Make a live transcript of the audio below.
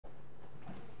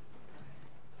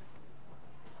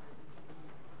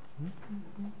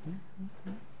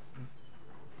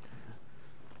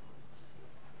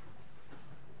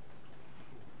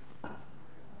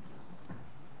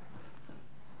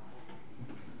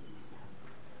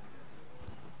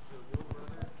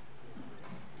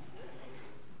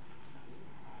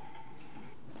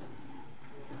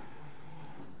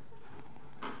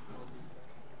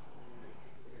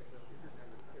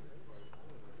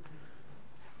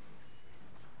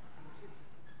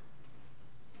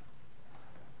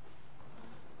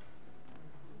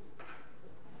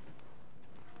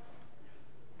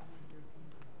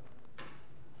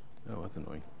Oh, that's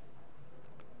annoying.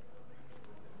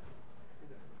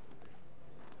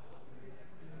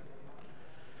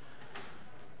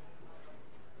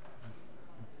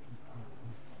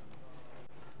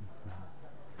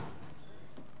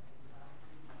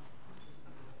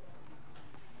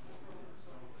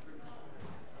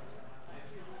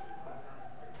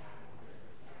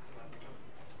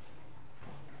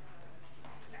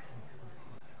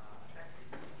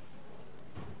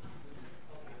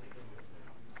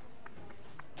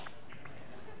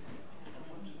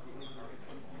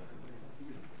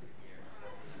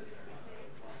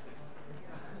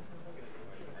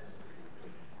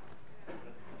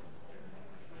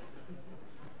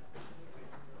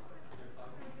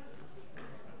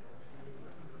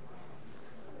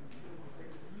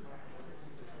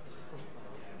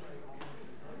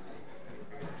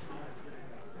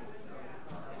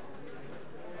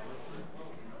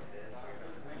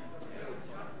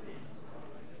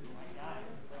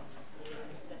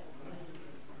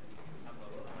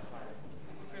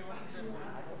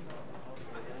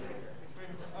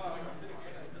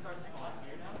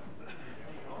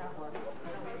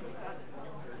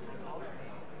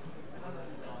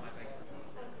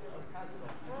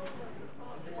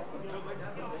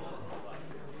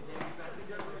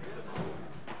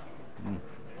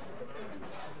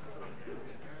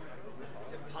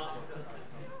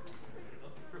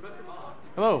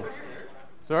 Hello.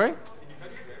 Sorry?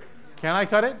 Can I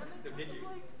cut it?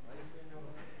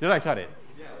 Did I cut it?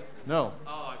 No.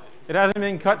 It hasn't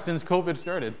been cut since COVID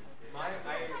started. I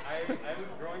was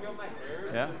growing out my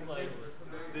hair since like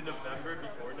the November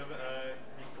before it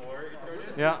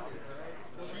started. Yeah.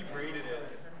 She braided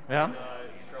it in Yeah.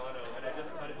 Toronto, and I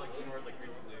just cut it like short like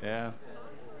recently. Yeah.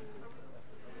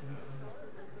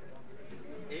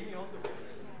 Amy also braided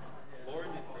it. Lauren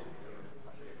did braid it.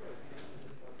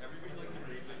 Everybody liked to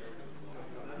braid it.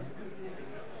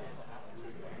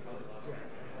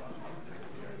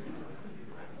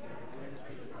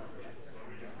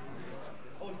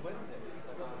 Oh, it's Wednesday.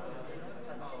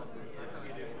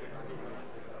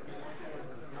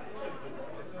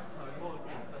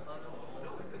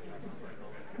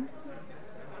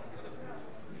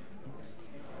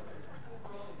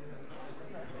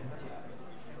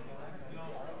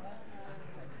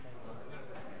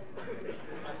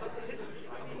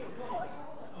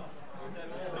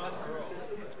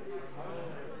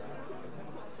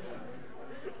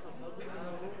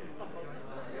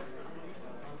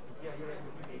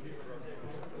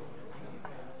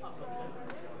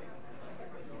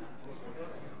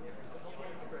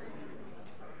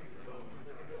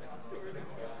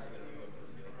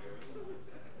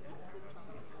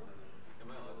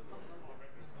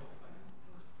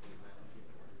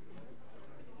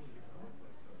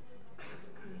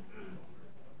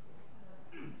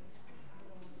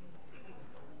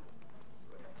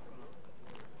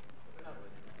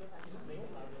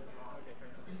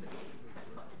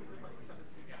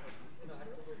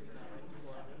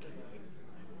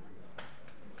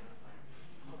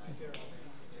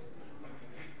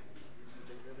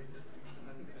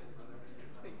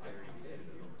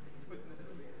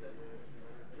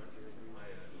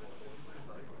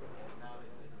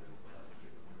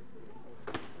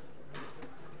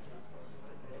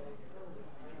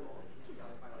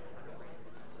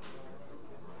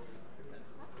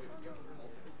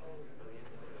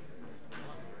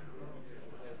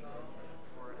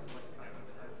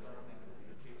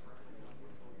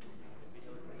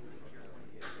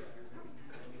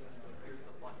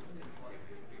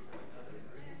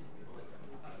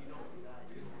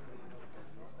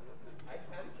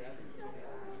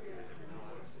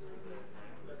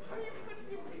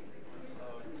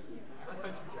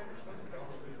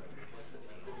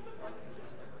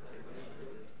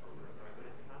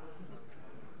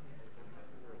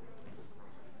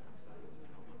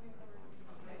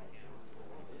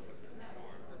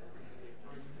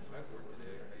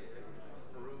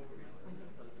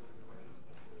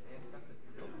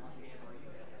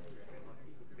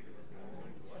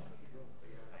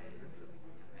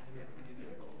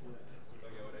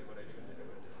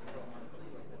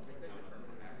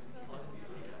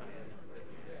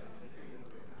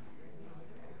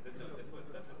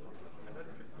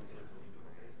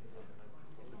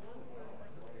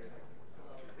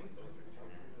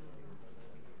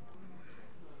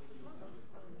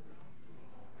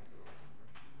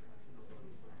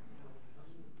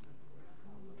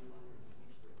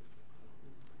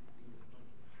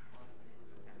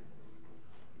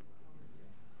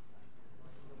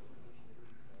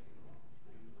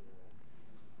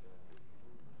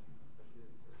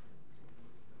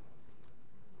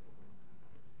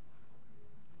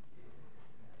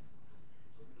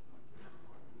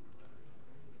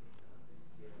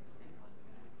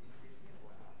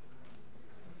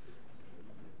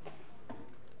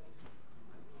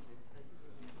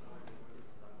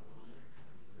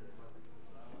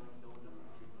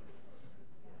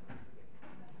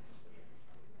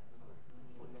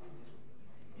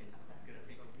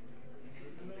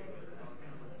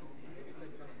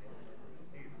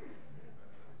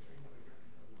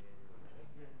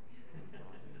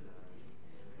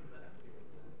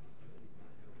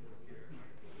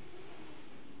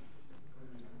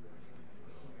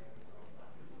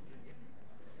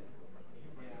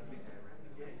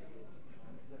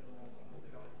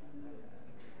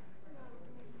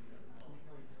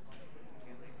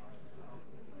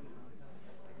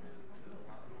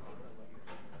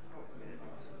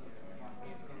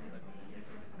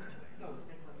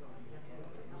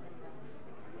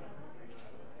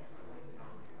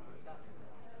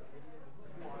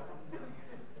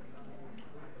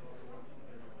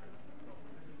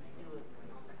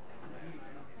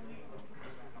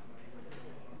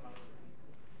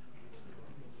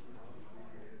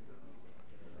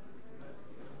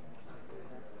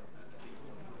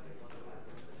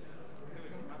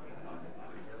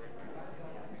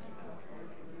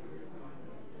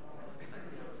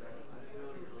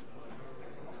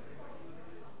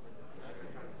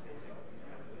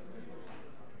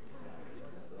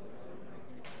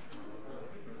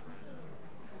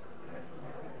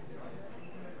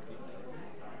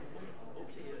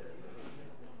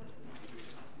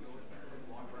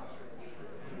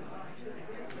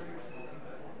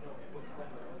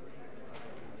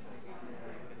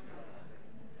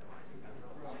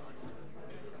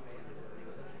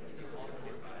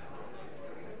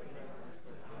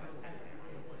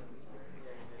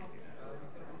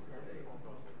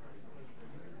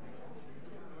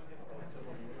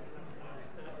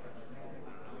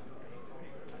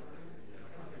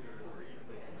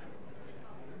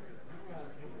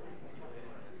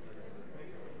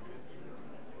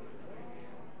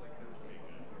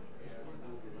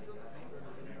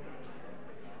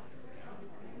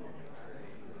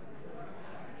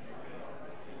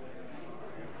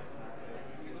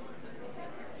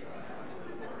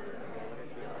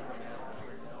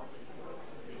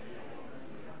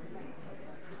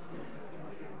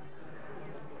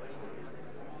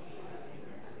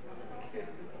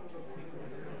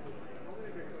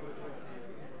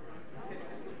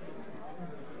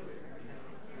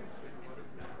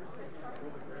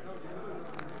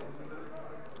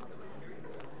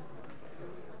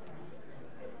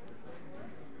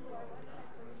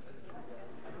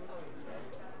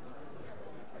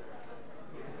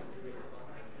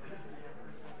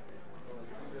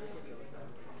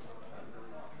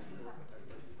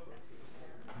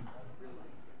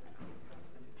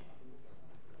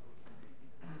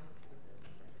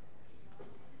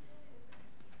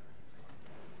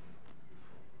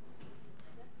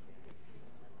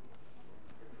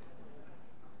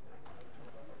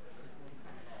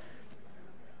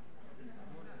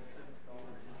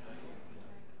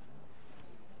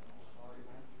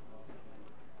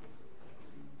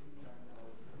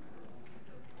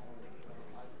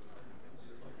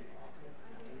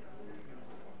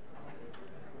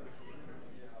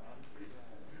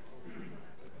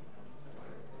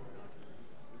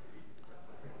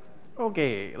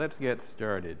 Okay, let's get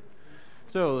started.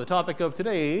 So the topic of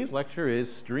today's lecture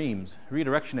is streams,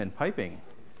 redirection, and piping.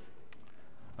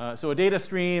 So a data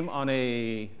stream on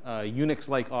a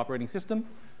Unix-like operating system,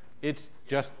 it's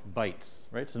just bytes,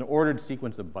 right? It's an ordered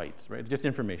sequence of bytes, right? It's just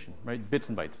information, right? Bits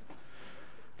and bytes.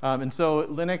 And so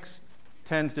Linux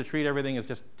tends to treat everything as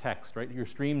just text, right? Your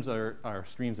streams are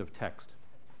streams of text,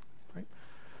 right?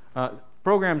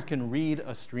 Programs can read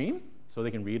a stream, so they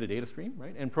can read a data stream,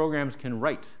 right? And programs can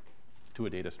write to a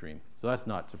data stream. So that's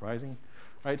not surprising,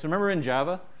 right? So remember in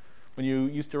Java, when you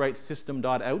used to write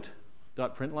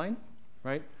system.out.println,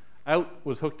 right? Out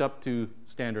was hooked up to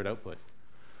standard output,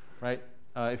 right?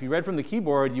 If you read from the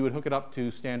keyboard, you would hook it up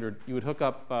to standard. You would hook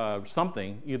up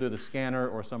something, either the scanner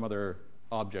or some other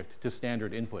object, to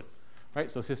standard input,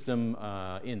 right? So system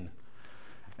in.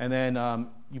 And then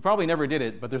you probably never did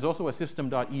it, but there's also a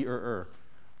system.err,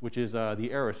 which is the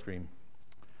error stream.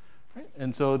 Right?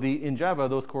 And so in Java,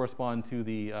 those correspond to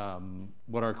the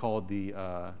what are called the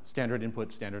standard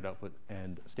input, standard output,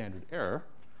 and standard error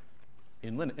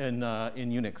in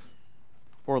Unix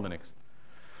or Linux.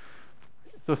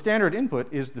 So standard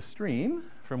input is the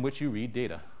stream from which you read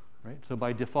data. Right? So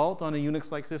by default on a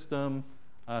Unix-like system,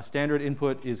 standard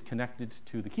input is connected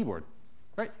to the keyboard.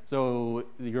 Right? So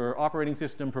your operating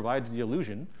system provides the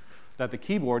illusion that the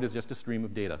keyboard is just a stream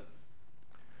of data.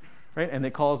 Right? And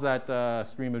it calls that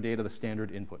stream of data the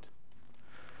standard input.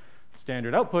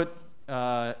 Standard output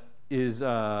is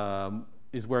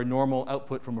where normal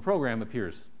output from a program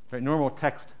appears. Right? Normal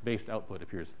text-based output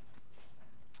appears.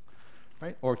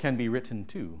 Right? Or can be written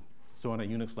to. So on a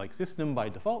Unix-like system, by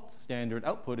default, standard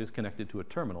output is connected to a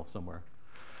terminal somewhere.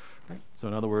 Right? So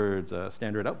in other words,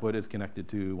 standard output is connected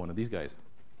to one of these guys.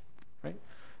 Right?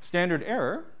 Standard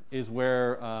error is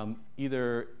where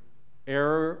either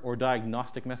error or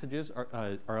diagnostic messages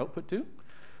are output to.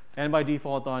 And by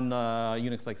default on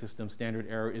Unix-like systems, standard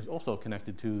error is also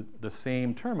connected to the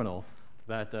same terminal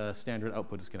that standard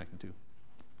output is connected to.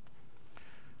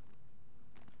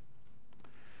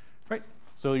 Right?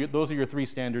 So those are your three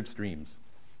standard streams.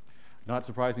 Not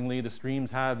surprisingly, the streams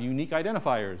have unique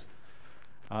identifiers.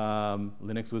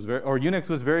 Unix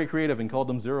was very creative and called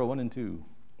them 0, 1, and 2.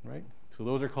 Right? So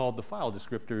those are called the file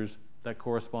descriptors that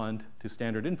correspond to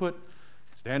standard input,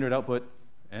 standard output,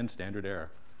 and standard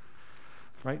error.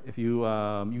 Right? If you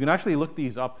can actually look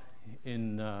these up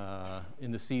in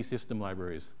the C system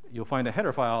libraries. You'll find a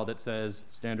header file that says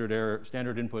standard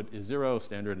input is 0,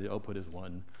 standard output is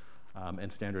 1,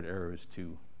 and standard error is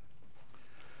 2.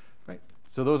 Right?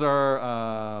 So those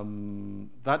are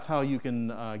that's how you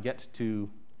can get to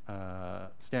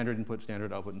standard input,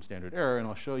 standard output, and standard error, and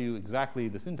I'll show you exactly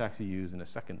the syntax you use in a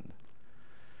second.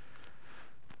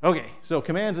 Okay, so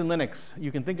commands in Linux,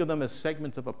 you can think of them as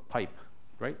segments of a pipe,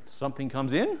 right? Something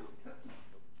comes in,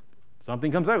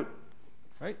 something comes out,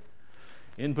 right?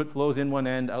 Input flows in one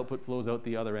end, output flows out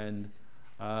the other end.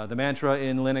 The mantra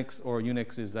in Linux or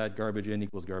Unix is that garbage in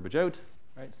equals garbage out,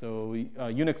 right? So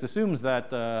Unix assumes that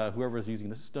whoever is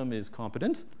using the system is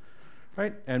competent,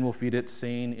 right? And will feed it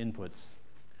sane inputs,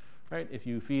 right? If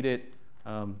you feed it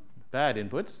bad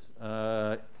inputs,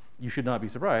 you should not be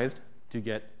surprised to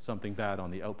get something bad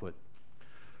on the output,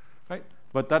 right?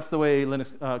 But that's the way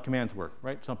Linux commands work,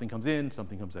 right? Something comes in,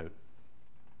 something comes out.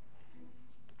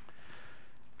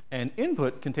 And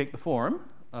input can take the form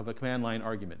of a command line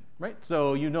argument, right?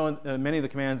 So you know many of the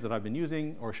commands that I've been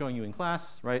using or showing you in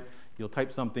class, right? You'll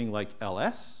type something like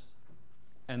ls,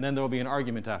 and then there will be an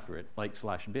argument after it, like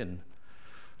 /bin,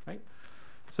 right?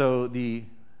 So the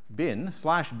bin,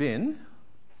 /bin,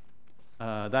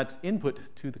 that's input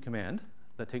to the command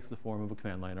that takes the form of a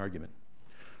command line argument,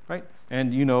 right?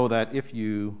 And you know that if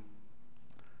you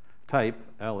type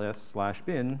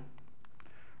ls/bin,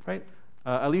 right?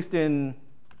 At least in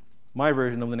my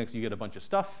version of Linux, you get a bunch of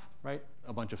stuff, right?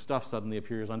 A bunch of stuff suddenly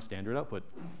appears on standard output,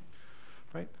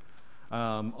 right?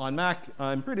 On Mac,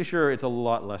 I'm pretty sure it's a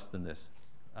lot less than this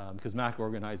because Mac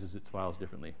organizes its files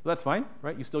differently. But that's fine,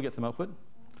 right? You still get some output.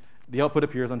 The output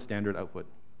appears on standard output,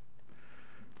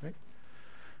 right?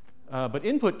 But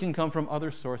input can come from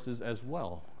other sources as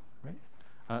well, right?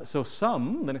 So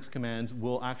some Linux commands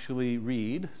will actually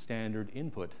read standard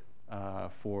input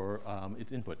for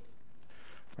its input,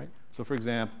 right? So for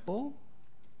example,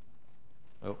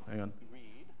 oh, hang on.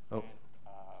 Oh.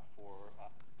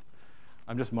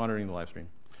 I'm just monitoring the live stream.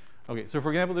 OK, so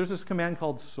for example, there's this command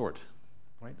called sort,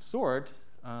 right? Sort,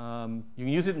 you can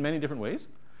use it in many different ways.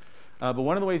 But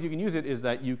one of the ways you can use it is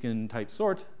that you can type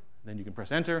sort, then you can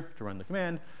press enter to run the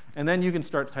command, and then you can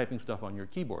start typing stuff on your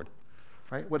keyboard.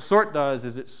 Right? What sort does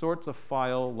is it sorts a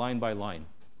file line by line.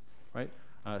 Right?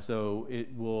 So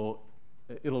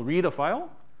it'll read a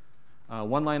file,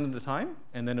 one line at a time,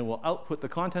 and then it will output the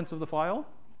contents of the file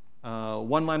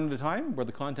one line at a time, where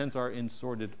the contents are in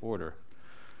sorted order,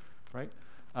 right?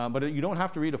 But you don't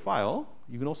have to read a file.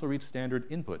 You can also read standard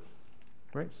input,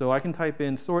 right? So I can type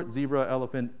in sort zebra,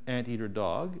 elephant, anteater,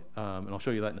 dog, and I'll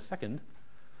show you that in a second,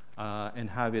 and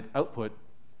have it output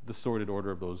the sorted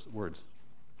order of those words,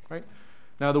 right?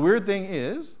 Now, the weird thing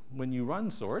is, when you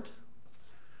run sort,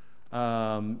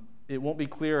 it won't be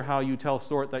clear how you tell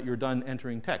sort that you're done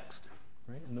entering text,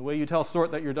 right? And the way you tell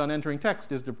sort that you're done entering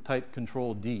text is to type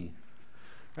Control-D,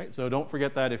 right? So don't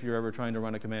forget that if you're ever trying to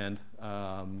run a command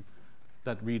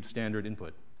that reads standard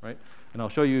input, right? And I'll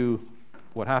show you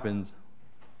what happens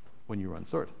when you run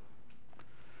sort.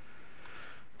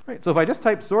 Right, so if I just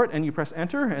type sort and you press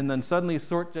enter, and then suddenly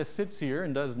sort just sits here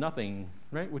and does nothing,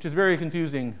 right? Which is very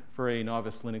confusing for a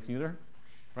novice Linux user,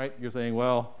 right? You're saying,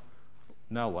 well,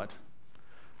 now what?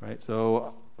 Right,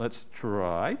 so let's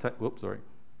try,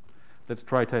 let's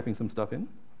try typing some stuff in.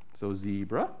 So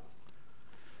zebra,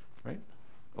 right?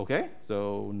 Okay,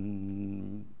 so,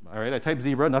 all right, I type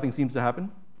zebra, nothing seems to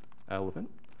happen. Elephant,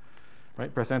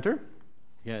 right? Press enter.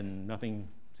 Again, nothing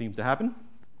seems to happen.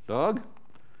 Dog,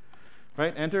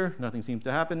 right? Enter, nothing seems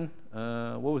to happen.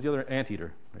 What was the other?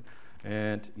 Anteater, right?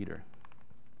 Anteater.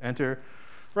 Enter,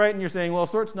 right? And you're saying, well,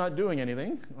 sort's not doing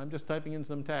anything. I'm just typing in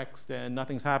some text and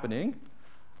nothing's happening.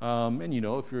 And you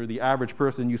know, if you're the average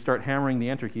person, you start hammering the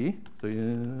enter key. So,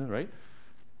 right?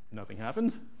 Nothing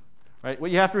happens. Right?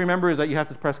 What you have to remember is that you have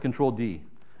to press Control-D.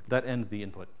 That ends the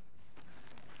input.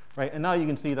 Right? And now you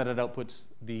can see that it outputs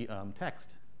the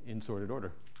text in sorted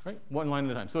order. Right? One line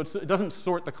at a time. So it doesn't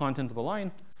sort the contents of a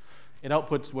line. It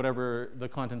outputs whatever the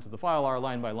contents of the file are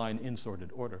line by line in sorted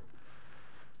order.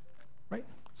 Right?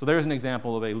 So there's an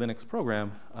example of a Linux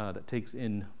program that takes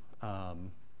in,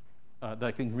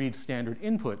 that can read standard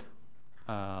input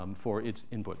for its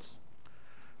inputs.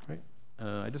 Right?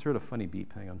 I just heard a funny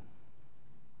beep. Hang on.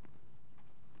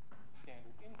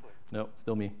 No,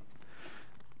 still me.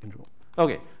 Control.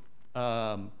 Okay.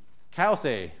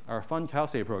 CISC, our fun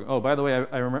CISC program. Oh, by the way,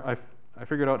 I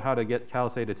figured out how to get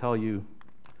CISC to tell you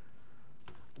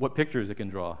what pictures it can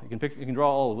draw. It can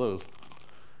draw all of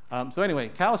those. So anyway,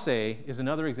 CISC is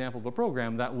another example of a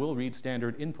program that will read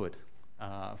standard input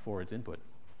for its input.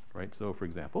 Right. So for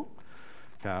example,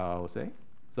 CISC.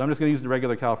 So I'm just going to use the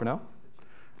regular cal for now.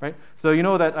 Right. So you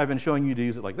know that I've been showing you to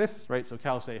use it like this. Right. So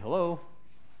CISC hello.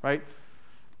 Right.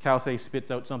 CISC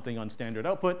spits out something on standard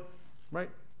output,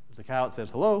 right? There's a cow, it says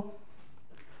hello.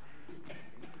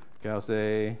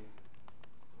 CISC,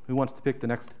 who wants to pick the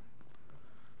next?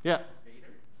 Yeah.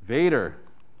 Vader.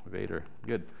 Vader,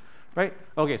 good. Right,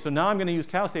 okay, so now I'm going to use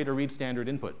CISC to read standard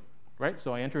input, right?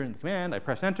 So I enter in the command, I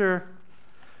press enter,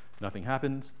 nothing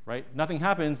happens, right? Nothing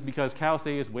happens because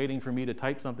CISC is waiting for me to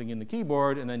type something in the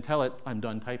keyboard and then tell it I'm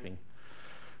done typing.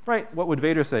 Right, what would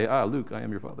Vader say? Ah, Luke, I am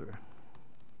your father.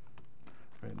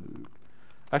 Right, Luke.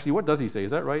 Actually, what does he say?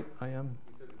 Is that right? I am?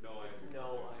 He says, no, I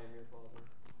am your father.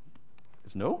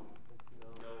 It's no?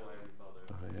 No, I am your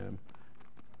father. I am.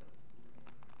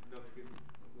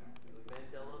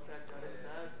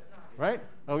 Right,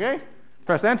 okay.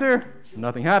 Press enter,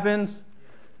 nothing happens,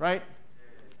 right?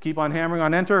 Keep on hammering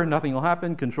on enter, nothing will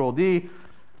happen. Control-D,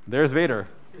 there's Vader.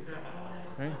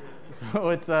 Right? So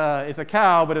it's a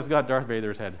cow, but it's got Darth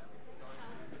Vader's head.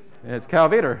 And it's Cow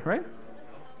Vader, right?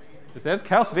 It says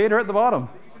Count Vader at the bottom,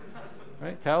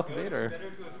 right? Count Vader.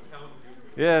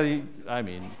 Yeah, I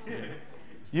mean,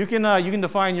 you can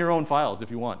define your own files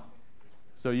if you want.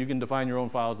 So you can define your own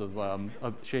files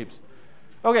of shapes.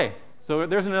 Okay, so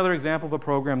there's another example of a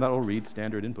program that will read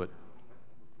standard input.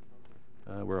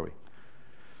 Where are we?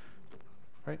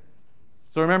 Right.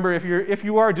 So remember, if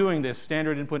you are doing this,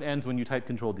 standard input ends when you type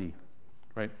Control-D,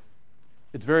 right?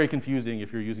 It's very confusing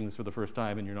if you're using this for the first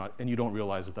time and you don't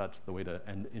realize that that's the way to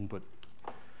end input.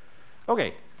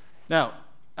 Okay, now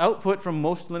output from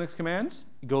most Linux commands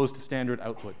goes to standard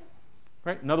output,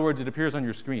 right? In other words, it appears on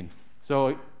your screen.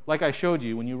 So like I showed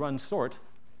you, when you run sort,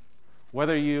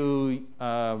 whether you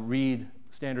read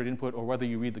standard input or whether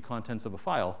you read the contents of a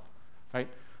file, right?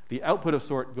 The output of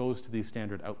sort goes to the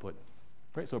standard output,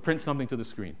 right? So it prints something to the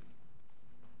screen.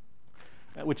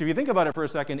 Which, if you think about it for a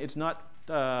second, it's not.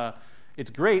 It's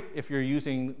great if you're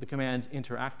using the commands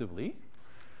interactively,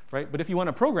 right? But if you want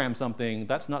to program something,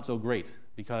 that's not so great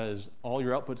because all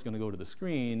your output's going to go to the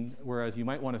screen, whereas you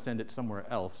might want to send it somewhere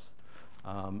else.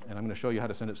 And I'm going to show you how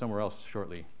to send it somewhere else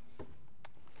shortly.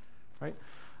 Right?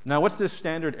 Now, what's this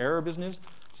standard error business?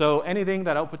 So anything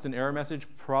that outputs an error message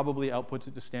probably outputs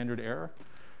it to standard error.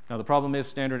 Now, the problem is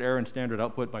standard error and standard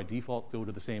output by default go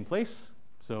to the same place.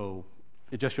 So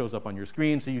it just shows up on your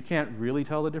screen, so you can't really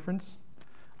tell the difference.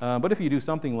 But if you do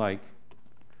something like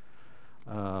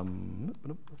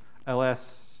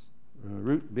ls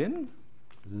root bin,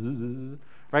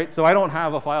 right? So I don't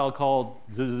have a file called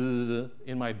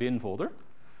in my bin folder,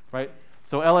 right?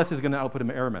 So ls is going to output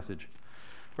an error message,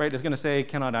 right? It's going to say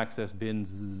cannot access bin,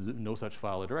 no such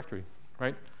file or directory,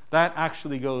 right? That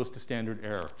actually goes to standard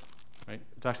error, right?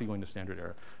 It's actually going to standard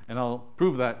error. And I'll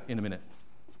prove that in a minute.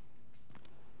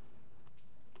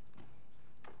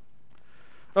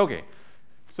 OK,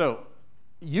 so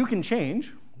you can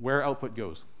change where output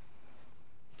goes,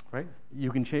 right?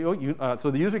 You can change.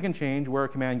 So the user can change where a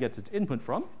command gets its input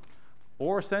from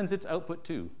or sends its output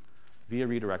to via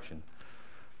redirection,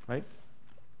 right?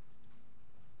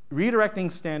 Redirecting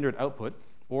standard output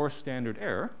or standard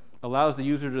error allows the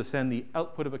user to send the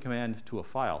output of a command to a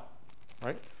file,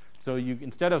 right? So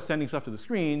instead of sending stuff to the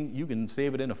screen, you can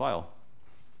save it in a file.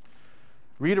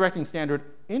 Redirecting standard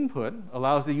input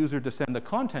allows the user to send the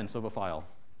contents of a file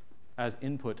as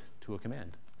input to a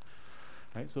command,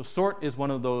 right? So sort is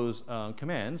one of those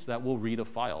commands that will read a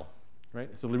file, right?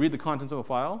 So it'll read the contents of a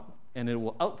file, and it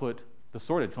will output the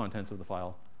sorted contents of the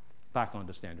file back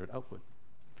onto standard output.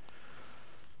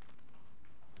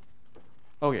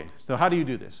 OK, so how do you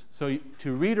do this? So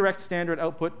to redirect standard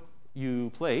output,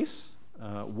 you place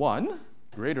 1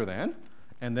 greater than,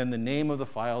 and then the name of the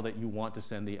file that you want to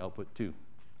send the output to,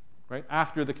 right?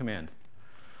 After the command,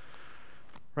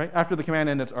 right? After the command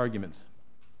and its arguments,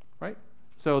 right?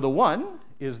 So the 1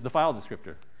 is the file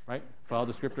descriptor, right? File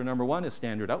descriptor number 1 is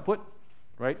standard output,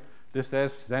 right? This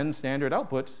says send standard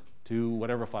output to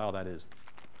whatever file that is,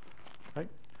 right?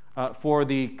 For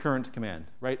the current command,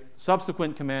 right?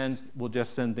 Subsequent commands will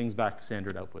just send things back to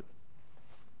standard output.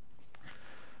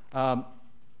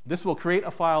 This will create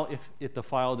a file if the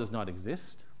file does not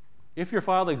exist. If your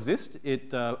file exists,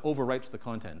 it overwrites the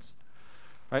contents,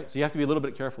 right? So you have to be a little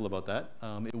bit careful about that.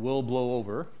 It will blow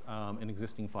over an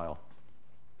existing file,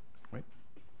 right?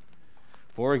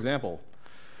 For example,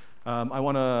 so I'm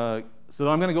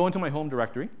going to go into my home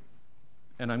directory,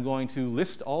 and I'm going to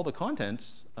list all the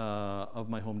contents of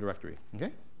my home directory.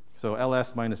 Okay, so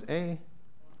ls minus a.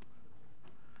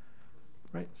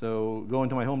 Right. So go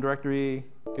into my home directory.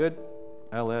 Good.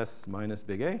 ls minus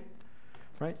big A.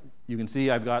 Right. You can see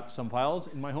I've got some files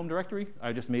in my home directory.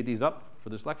 I just made these up for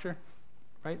this lecture.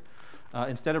 Right.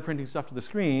 Instead of printing stuff to the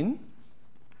screen,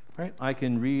 right, I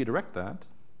can redirect that.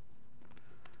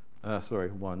 Sorry,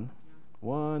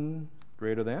 one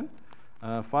greater than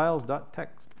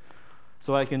files.txt.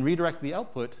 So I can redirect the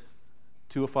output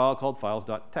to a file called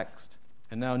files.txt.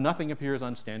 And now nothing appears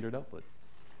on standard output,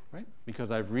 right?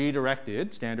 Because I've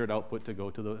redirected standard output to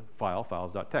go to the file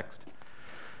files.txt.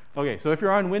 OK, so if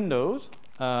you're on Windows,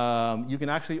 you can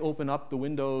actually open up the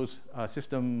Windows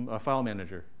system file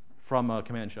manager from a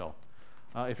command shell.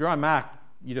 If you're on Mac,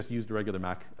 you just use the regular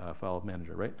Mac file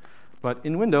manager, right? But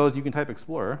in Windows, you can type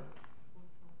Explorer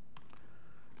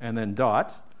and then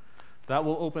dot. That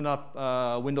will open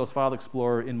up Windows File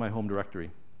Explorer in my home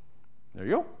directory. There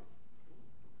you go.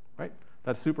 Right?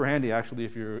 That's super handy, actually,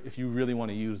 if you really want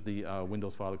to use the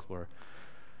Windows File Explorer,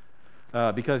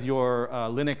 because your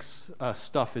Linux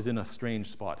stuff is in a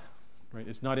strange spot. Right?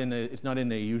 It's not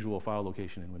in a usual file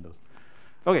location in Windows.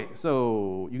 OK,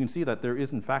 so you can see that there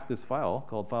is, in fact, this file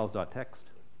called files.txt.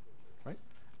 Right?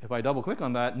 If I double click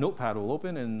on that, Notepad will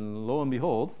open, and lo and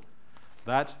behold,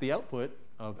 that's the output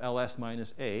of ls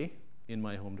minus a in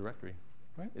my home directory.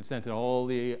 Right? It sent all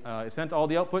the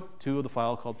output to the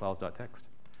file called files.txt.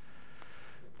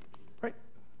 Right?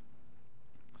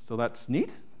 So that's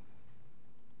neat.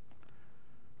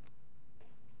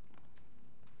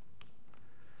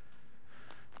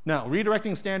 Now,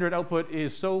 redirecting standard output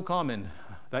is so common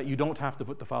that you don't have to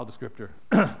put the file descriptor,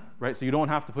 right? So you don't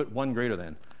have to put 1 greater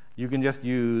than. You can just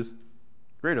use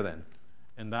greater than,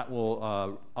 and that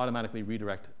will automatically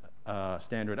redirect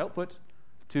standard output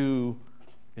to,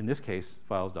 in this case,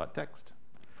 files.txt.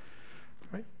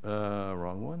 Right?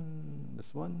 Wrong one.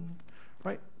 This one.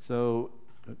 Right. So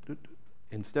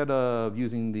instead of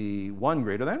using the 1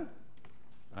 greater than,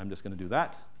 I'm just going to do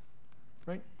that.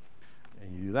 Right?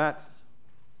 And you do that.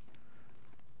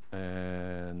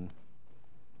 And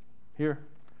here,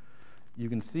 you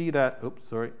can see that. Oops,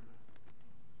 sorry.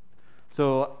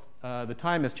 So the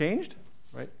time has changed.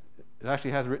 Right? It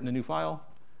actually has written a new file,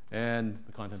 and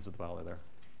the contents of the file are there.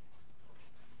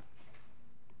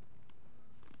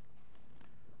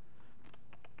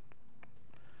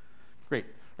 Great.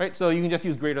 Right? So you can just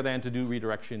use greater than to do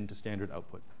redirection to standard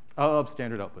output, of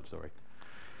standard output, sorry.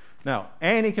 Now,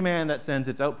 any command that sends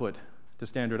its output to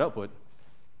standard output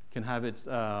can have its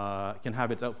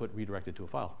output redirected to a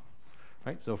file.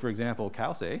 Right? So for example,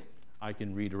 calc, I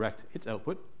can redirect its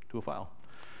output to a file.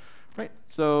 Right,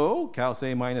 so calc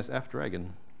minus f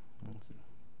dragon.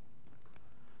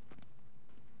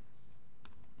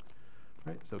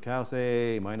 Right, so calc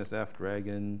minus f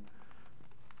dragon,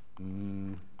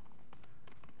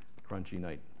 crunchy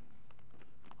night.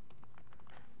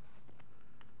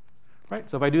 Right,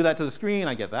 so if I do that to the screen,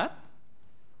 I get that.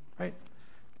 Right,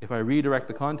 if I redirect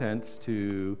the contents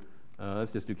to,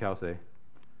 let's just do calc.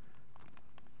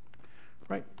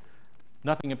 Right,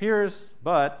 nothing appears,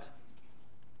 but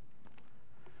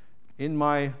in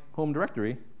my home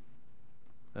directory,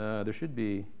 there should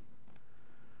be,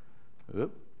 where'd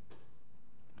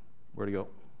it go?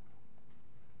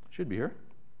 Should be here.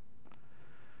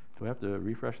 Do I have to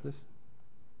refresh this?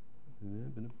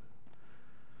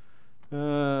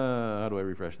 How do I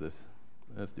refresh this?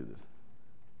 Let's do this.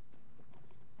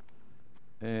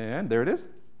 And there it is.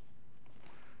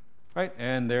 Right,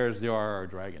 and there's our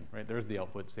dragon. Right, there's the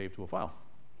output saved to a file.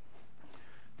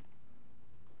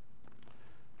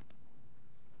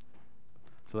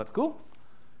 So that's cool.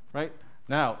 Right,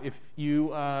 now if you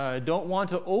don't want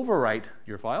to overwrite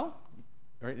your file,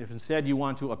 right, if instead you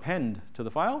want to append to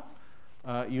the file,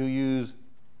 you use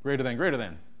greater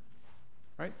than.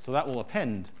 Right, so that will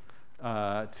append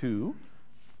the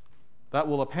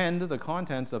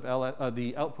contents of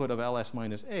the output of ls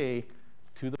minus a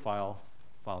to the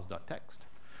files.txt.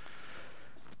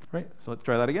 Right, so let's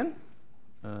try that again.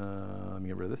 Let me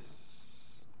get rid of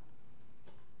this.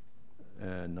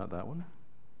 And not that one.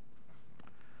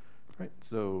 Right,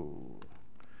 so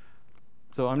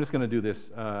I'm just going to do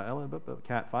this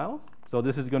cat files. So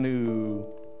this is going to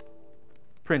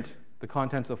print the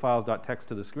contents of files.txt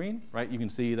to the screen. Right, you can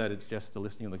see that it's just the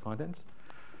listing of the contents.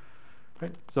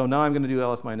 Right, so now I'm going to do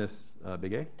ls minus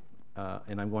big A,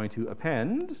 and I'm going to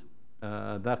append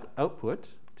that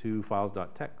output to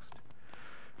files.txt.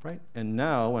 Right, and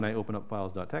now when I open up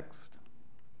files.txt,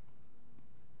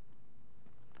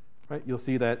 right, you'll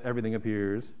see that everything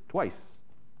appears twice.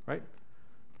 Right?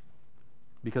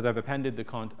 Because I've appended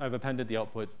the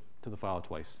output to the file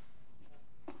twice.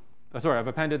 Sorry, I've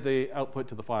appended the output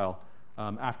to the file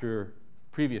after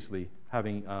previously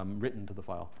having written to the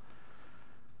file.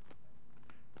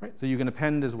 Right? So you can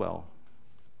append as well.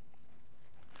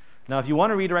 Now, if you want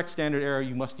to redirect standard error,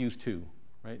 you must use 2.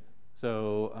 Right?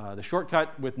 So the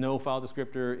shortcut with no file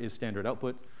descriptor is standard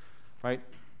output. Right?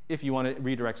 If you want to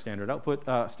redirect standard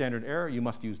error, you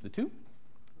must use the 2.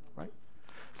 Right?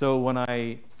 So when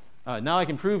now I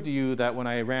can prove to you that when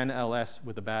I ran ls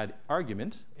with a bad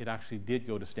argument, it actually did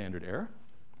go to standard error.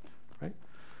 Right?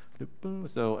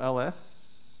 So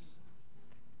ls,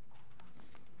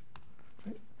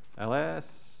 right?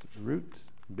 ls root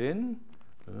bin,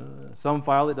 some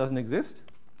file that doesn't exist,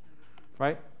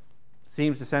 right?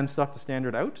 Seems to send stuff to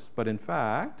standard out, but in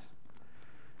fact,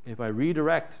 if I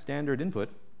redirect standard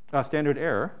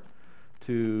error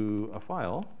to a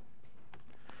file,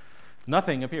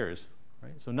 nothing appears.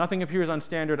 Right? So nothing appears on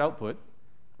standard output,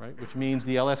 right? Which means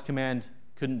the ls command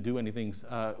couldn't do anything,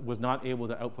 was not able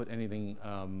to output anything,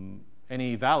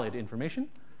 any valid information,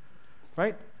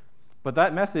 right? But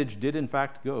that message did in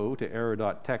fact go to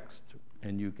error.txt,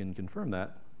 and you can confirm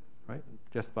that, right?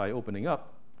 Just by opening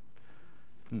up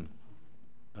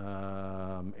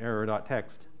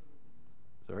error.txt,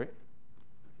 sorry,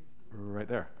 right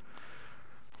there.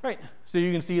 Right, so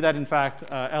you can see that in fact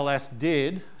ls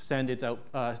did send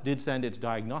its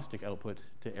diagnostic output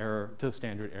to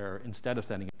standard error instead of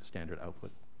sending it to standard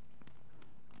output.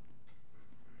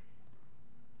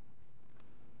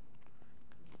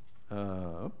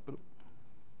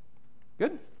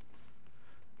 Good.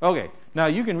 Okay, now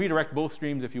you can redirect both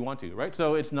streams if you want to, right?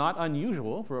 So it's not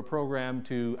unusual for a program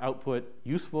to output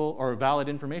useful or valid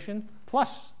information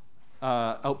plus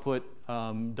output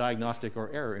diagnostic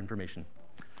or error information.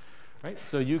 Right?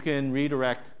 So you can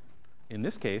redirect, in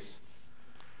this case,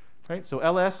 right? So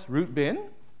ls root bin,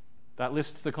 that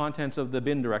lists the contents of the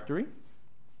bin directory,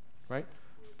 right?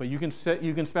 But you can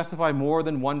specify more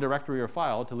than one directory or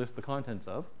file to list the contents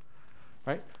of,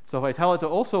 right? So if I tell it to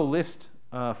also list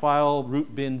file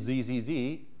root bin zzz,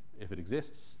 if it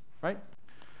exists, right?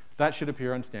 That should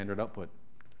appear on standard output,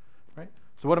 right?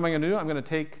 So what am I going to do? I'm going to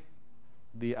take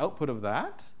the output of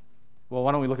that. Well,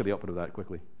 why don't we look at the output of that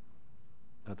quickly?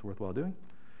 That's worthwhile doing,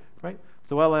 right?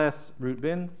 So ls root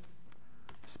bin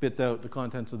spits out the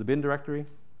contents of the bin directory,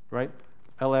 right?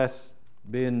 ls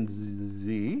bin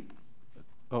z,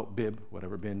 bib,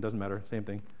 whatever, bin, doesn't matter, same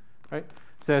thing, right?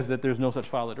 Says that there's no such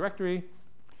file or directory.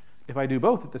 If I do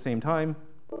both at the same time,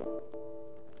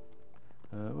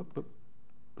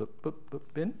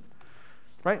 bin,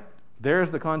 right? There's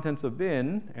the contents of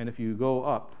bin, and if you go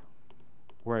up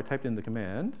where I typed in the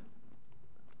command,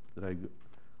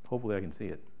 hopefully I can see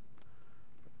it.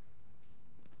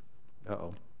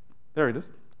 uh-oh, there it is,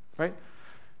 right?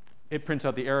 It prints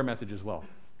out the error message as well,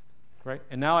 right?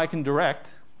 And now I can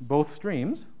direct both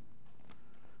streams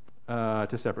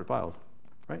to separate files,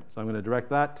 right? So I'm going to direct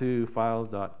that to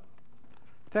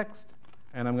files.txt,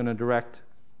 and I'm going to direct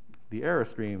the error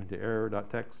stream to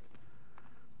error.txt,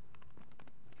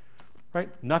 right?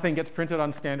 Nothing gets printed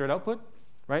on standard output,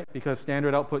 right? Because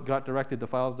standard output got directed to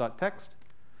files.txt.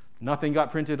 Nothing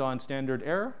got printed on standard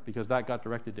error because that got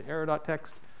directed to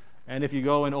error.txt. And if you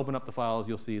go and open up the files,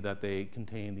 you'll see that they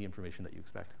contain the information that you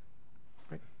expect,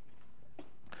 right?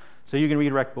 So you can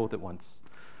redirect both at once.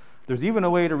 There's even a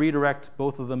way to redirect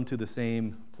both of them to the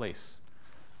same place.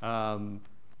 So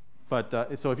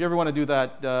if you ever want to do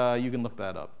that, you can look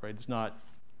that up, right? It's not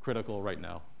critical right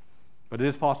now. But it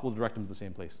is possible to direct them to the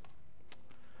same place.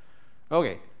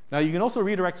 OK, now you can also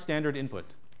redirect standard input.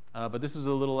 But this is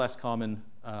a little less common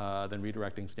than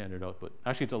redirecting standard output.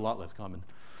 Actually, it's a lot less common.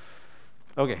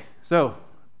 OK, so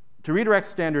to redirect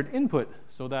standard input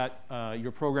so that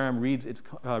your program reads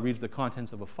the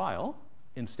contents of a file,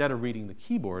 instead of reading the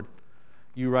keyboard,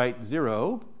 you write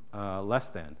 0 less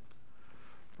than,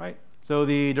 right? So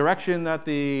the direction that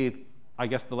I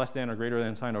guess the less than or greater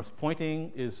than sign is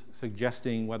pointing is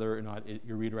suggesting whether or not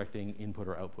you're redirecting input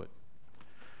or output,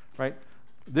 right?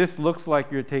 This looks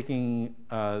like you're taking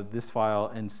this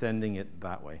file and sending it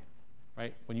that way,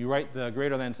 right? When you write the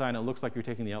greater than sign, it looks like you're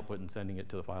taking the output and sending it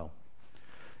to the file.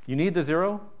 You need the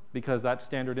 0 because that's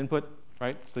standard input,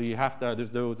 right? So you have to,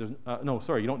 no,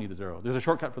 sorry, you don't need the 0. There's a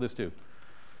shortcut for this too,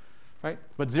 right?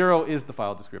 But 0 is the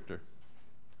file descriptor,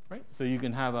 right? So you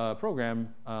can have a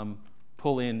program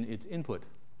pull in its input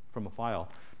from a file.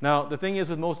 Now, the thing is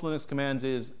with most Linux commands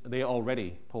is they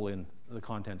already pull in the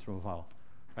contents from a file,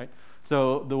 right?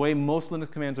 So the way most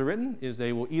Linux commands are written is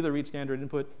they will either read standard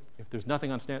input. If there's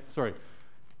nothing on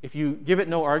if you give it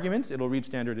no arguments, it'll read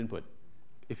standard input.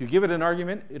 If you give it an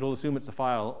argument, it'll assume it's a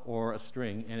file or a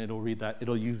string, and it'll read that.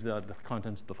 It'll use the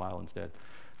contents of the file instead.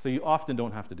 So you often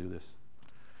don't have to do this,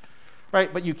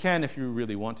 right? But you can if you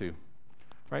really want to,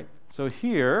 right? So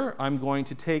here, I'm going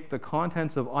to take the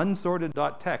contents of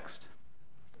unsorted.txt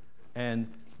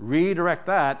and redirect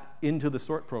that into the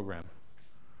sort program,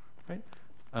 right?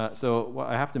 So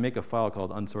I have to make a file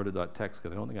called unsorted.txt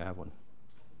because I don't think I have one.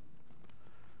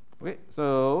 OK,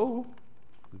 so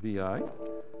vi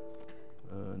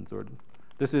unsorted.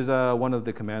 This is one of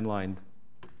the command line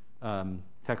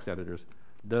text editors.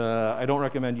 I don't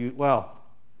recommend you, well,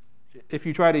 if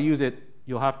you try to use it,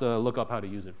 you'll have to look up how to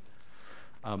use it.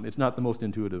 It's not the most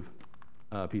intuitive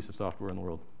piece of software in the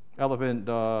world. Elephant,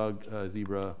 dog,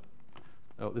 zebra.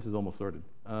 Oh, this is almost sorted.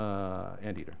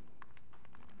 Anteater.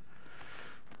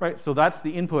 Right, so that's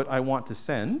the input I want to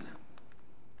send.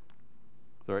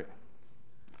 Sorry.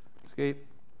 Escape.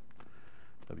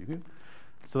 WQ.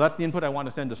 So that's the input I want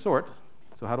to send to sort.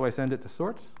 So how do I send it to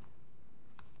sort?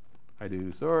 I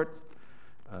do sort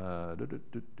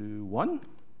 1.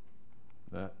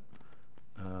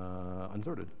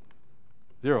 Unsorted.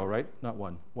 0, right? Not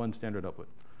 1. 1 standard output.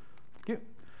 Okay.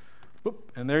 Boop,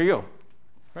 and there you go.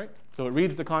 Right? So it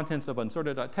reads the contents of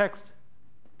unsorted.txt,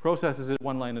 processes it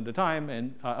one line at a time,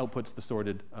 and outputs the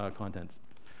sorted contents.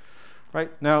 Right?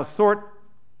 Now, sort,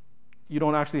 you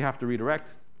don't actually have to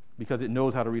redirect because it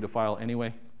knows how to read a file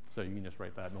anyway. So you can just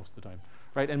write that most of the time.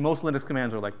 Right? And most Linux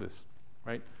commands are like this.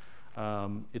 Right?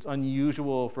 It's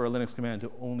unusual for a Linux command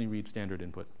to only read standard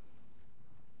input.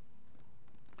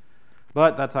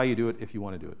 But that's how you do it if you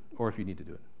want to do it, or if you need to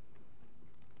do it.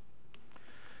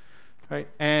 Right?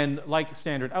 And like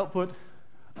standard output,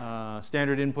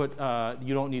 standard input,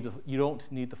 you don't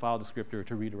need the file descriptor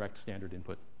to redirect standard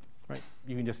input. Right?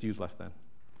 You can just use less than,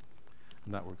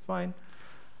 and that works fine.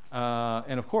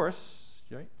 And of course,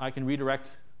 right, I can redirect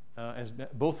as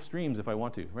both streams if I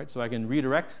want to. Right? So I can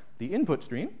redirect the input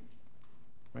stream.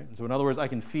 Right? And so in other words, I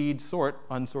can feed sort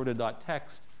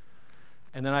unsorted.txt,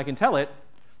 and then I can tell it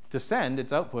to send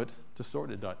its output to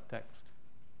sorted.txt,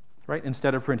 right?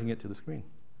 Instead of printing it to the screen.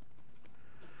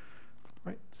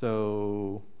 Right?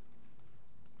 So,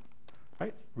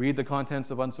 right, read the contents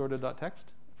of unsorted.txt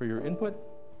for your input,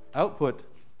 output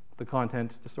the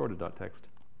contents to sorted.txt.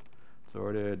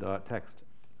 Sorted.txt,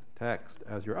 text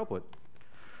as your output.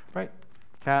 Right?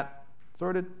 Cat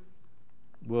sorted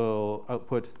will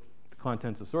output the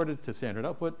contents of sorted to standard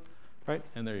output, right?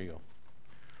 And there you go.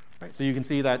 Right? So you can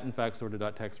see that, in fact,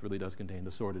 sorted.txt really does contain the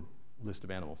sorted list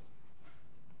of animals.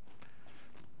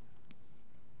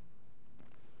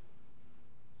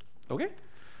 OK?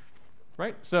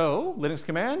 Right? So Linux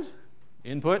commands,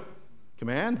 input,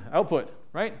 command, output.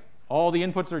 Right? All the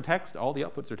inputs are text. All the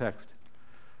outputs are text.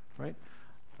 Right?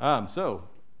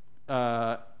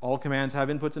 all commands have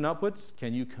inputs and outputs.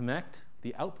 Can you connect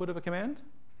the output of a command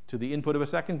to the input of a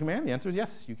second command? The answer is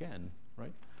yes, you can,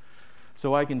 right?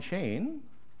 So I can chain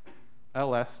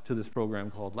ls to this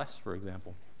program called less, for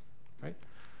example, right?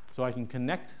 So I can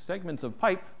connect segments of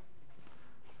pipe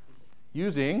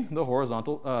using the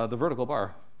vertical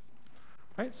bar,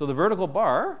 right? So the vertical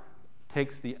bar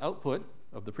takes the output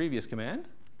of the previous command,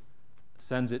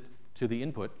 sends it to the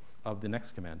input of the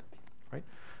next command, right?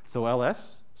 So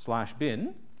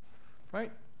ls/bin,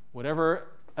 right? Whatever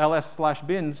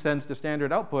ls/bin sends to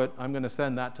standard output, I'm going to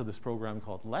send that to this program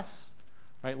called less,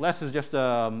 right? Less is just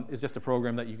a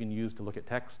program that you can use to look at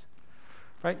text,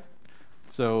 right?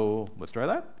 So let's try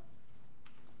that.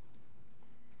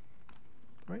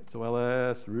 Right, so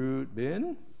ls root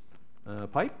bin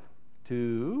pipe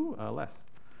to less.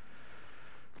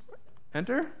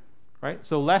 Enter. Right,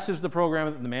 so less is the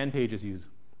program that the man pages use.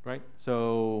 Right,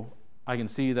 so I can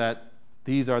see that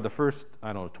these are the first,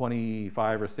 I don't know,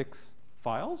 25 or 6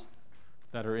 files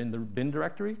that are in the bin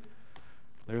directory.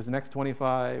 There's the next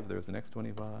 25. There's the next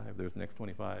 25. There's the next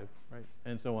 25. Right,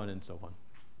 and so on and so on.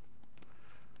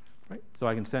 Right, so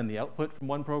I can send the output from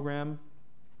one program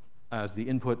as the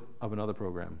input of another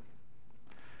program.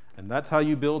 And that's how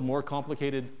you build more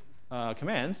complicated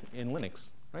commands in Linux,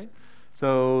 right?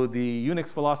 So the Unix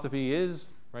philosophy is,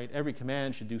 right, every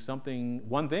command should do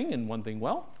one thing and one thing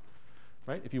well,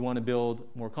 right? If you want to build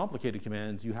more complicated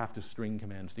commands, you have to string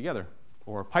commands together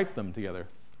or pipe them together,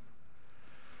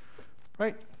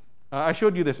 right? I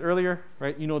showed you this earlier,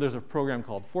 right? You know there's a program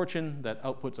called fortune that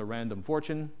outputs a random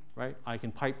fortune, right? I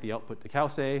can pipe the output to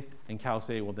cowsay, and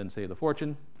cowsay will then say the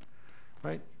fortune.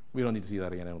 Right? We don't need to see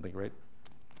that again, I don't think, right?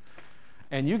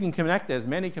 And you can connect as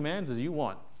many commands as you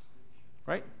want,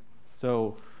 right?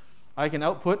 So I can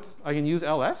use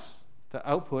ls to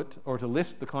output or to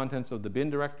list the contents of the bin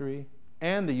directory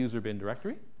and the user bin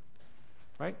directory,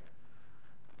 right?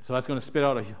 So that's going to spit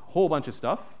out a whole bunch of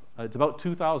stuff. It's about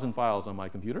 2,000 files on my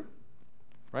computer,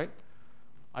 right?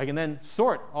 I can then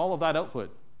sort all of that output,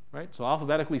 right? So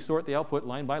alphabetically sort the output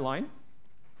line by line,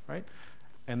 right?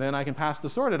 And then I can pass the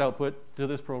sorted output to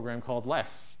this program called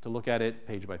less to look at it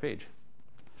page by page.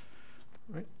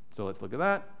 Right? So let's look at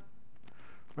that.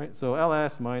 Right? So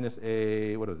ls minus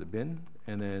a, what is it, bin,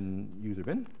 and then user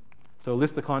bin. So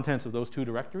list the contents of those 2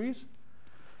 directories.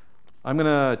 I'm going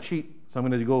to cheat, so I'm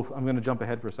going to jump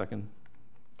ahead for a second.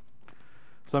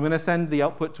 So I'm going to send the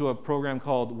output to a program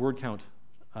called word count.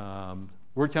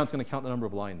 Word count's going to count the number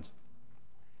of lines.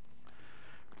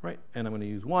 Right, and I'm going to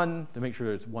use 1 to make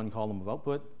sure it's 1 column of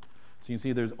output. So you can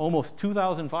see there's almost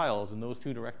 2,000 files in those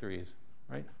 2 directories,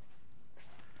 right?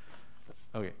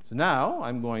 Okay, so now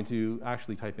I'm going to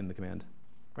actually type in the command,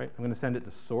 right? I'm going to send it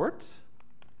to sort,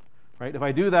 right? If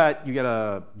I do that, you get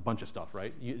a bunch of stuff,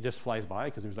 right? It just flies by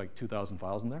because there's like 2,000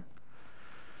 files in there,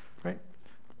 right?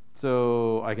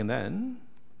 So I can then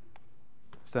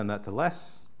send that to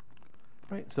less,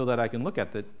 right? So that I can look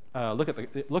at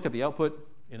the output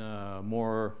in a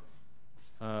more,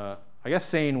 I guess,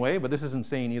 sane way, but this isn't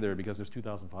sane either because there's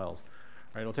 2,000 files.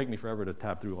 Right? It'll take me forever to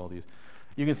tab through all these.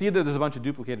 You can see that there's a bunch of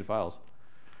duplicated files.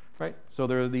 Right? So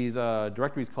there are these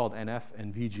directories called nf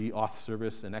and vg auth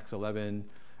service and x11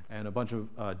 and a bunch of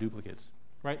duplicates.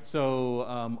 Right?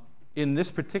 So in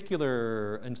this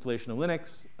particular installation of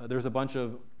Linux, there's a bunch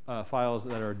of files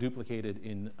that are duplicated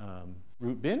in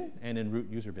root bin and in root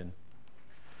user bin.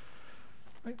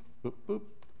 Right? Boop, boop.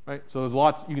 Right? So there's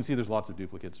lots, you can see there's lots of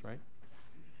duplicates, right?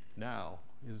 Now,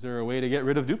 is there a way to get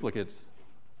rid of duplicates?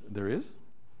 There is.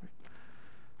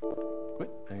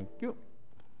 Quit, thank you.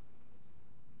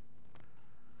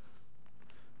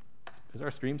 Is our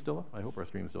stream still up? I hope our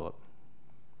stream's still up.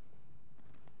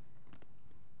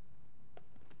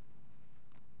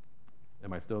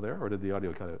 Am I still there, or did the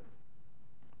audio cut out?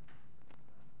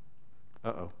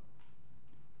 Uh-oh.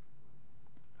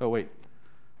 Oh, wait.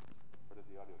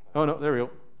 Oh, no, there we go.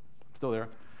 Still there.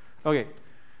 OK.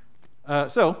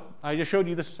 So I just showed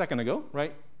you this a second ago,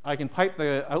 right? I can pipe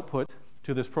the output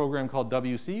to this program called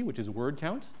WC, which is word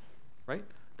count, right?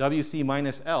 WC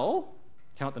minus L,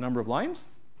 count the number of lines,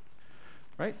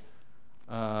 right?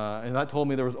 And that told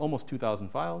me there was almost 2,000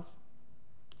 files,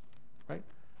 right?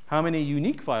 How many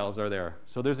unique files are there?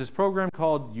 So there's this program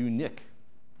called unique,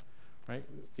 right?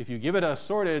 If you give it a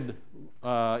sorted,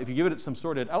 if you give it some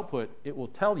sorted output, it will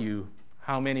tell you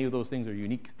how many of those things are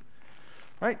unique.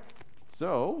 Right?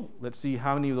 So let's see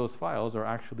how many of those files are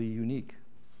actually unique.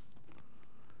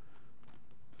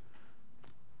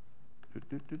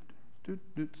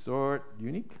 Sort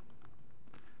unique.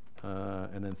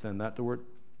 And then send that to word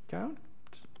count.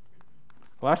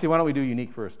 Well, actually, why don't we do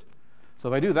unique first? So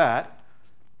if I do that,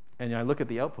 and I look at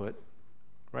the output,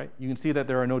 right? You can see that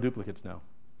there are no duplicates now,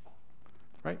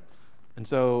 right? And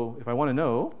so if I want to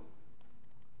know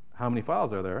how many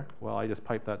files are there, well, I just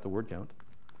pipe that to word count,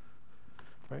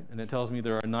 right? And it tells me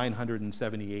there are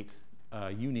 978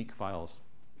 unique files,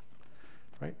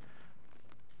 right?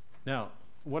 Now,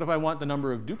 what if I want the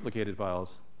number of duplicated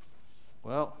files?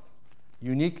 Well,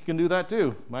 unique can do that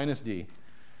too, -d,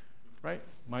 right?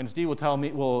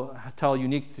 -d will tell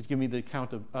unique to give me the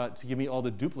count of to give me all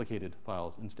the duplicated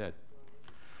files instead,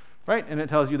 right? And it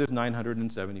tells you there's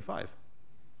 975,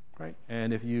 right?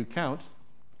 And if you count,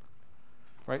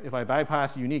 right? If I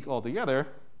bypass unique altogether,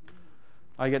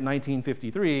 I get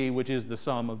 1953, which is the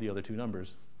sum of the other two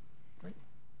numbers, right?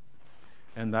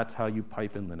 And that's how you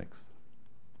pipe in Linux.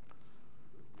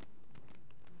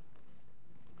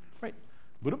 Right.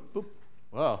 Boop, boop.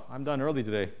 Well, I'm done early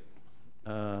today.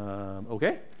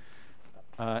 OK.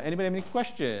 Anybody have any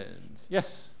questions?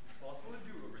 Yes? Possible to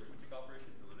do arithmetic operations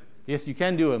in Linux? Yes, you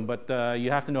can do them, but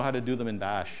you have to know how to do them in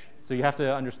Bash. So you have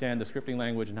to understand the scripting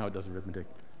language and how it does arithmetic.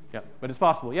 Yeah, but it's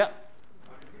possible. Yeah?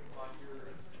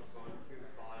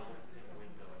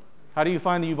 How do you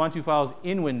find the Ubuntu files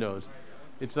in Windows?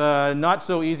 It's not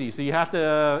so easy. So you have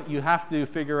to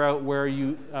figure out where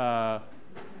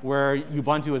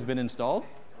Ubuntu has been installed.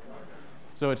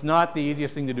 So it's not the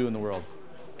easiest thing to do in the world.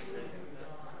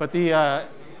 But the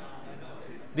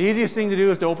easiest thing to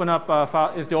do is to open up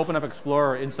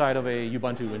Explorer inside of a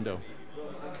Ubuntu window.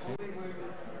 Okay.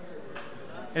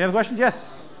 Any other questions? Yes.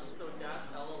 So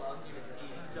 -L allows you to see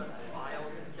just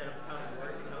files instead of counting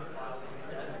words, it counts files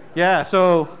instead. Yeah.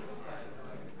 So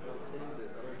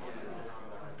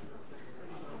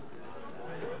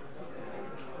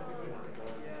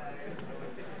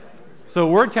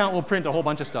word count will print a whole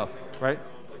bunch of stuff, right?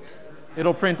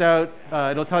 It'll print out,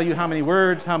 it'll tell you how many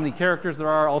words, how many characters there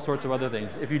are, all sorts of other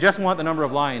things. If you just want the number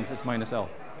of lines, it's -L,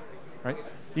 right?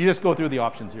 You just go through the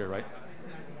options here, right?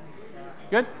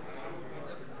 Good?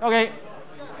 OK,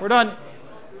 we're done.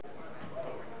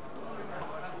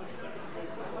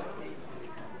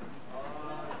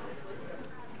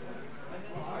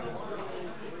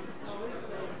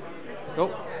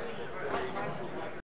 Go.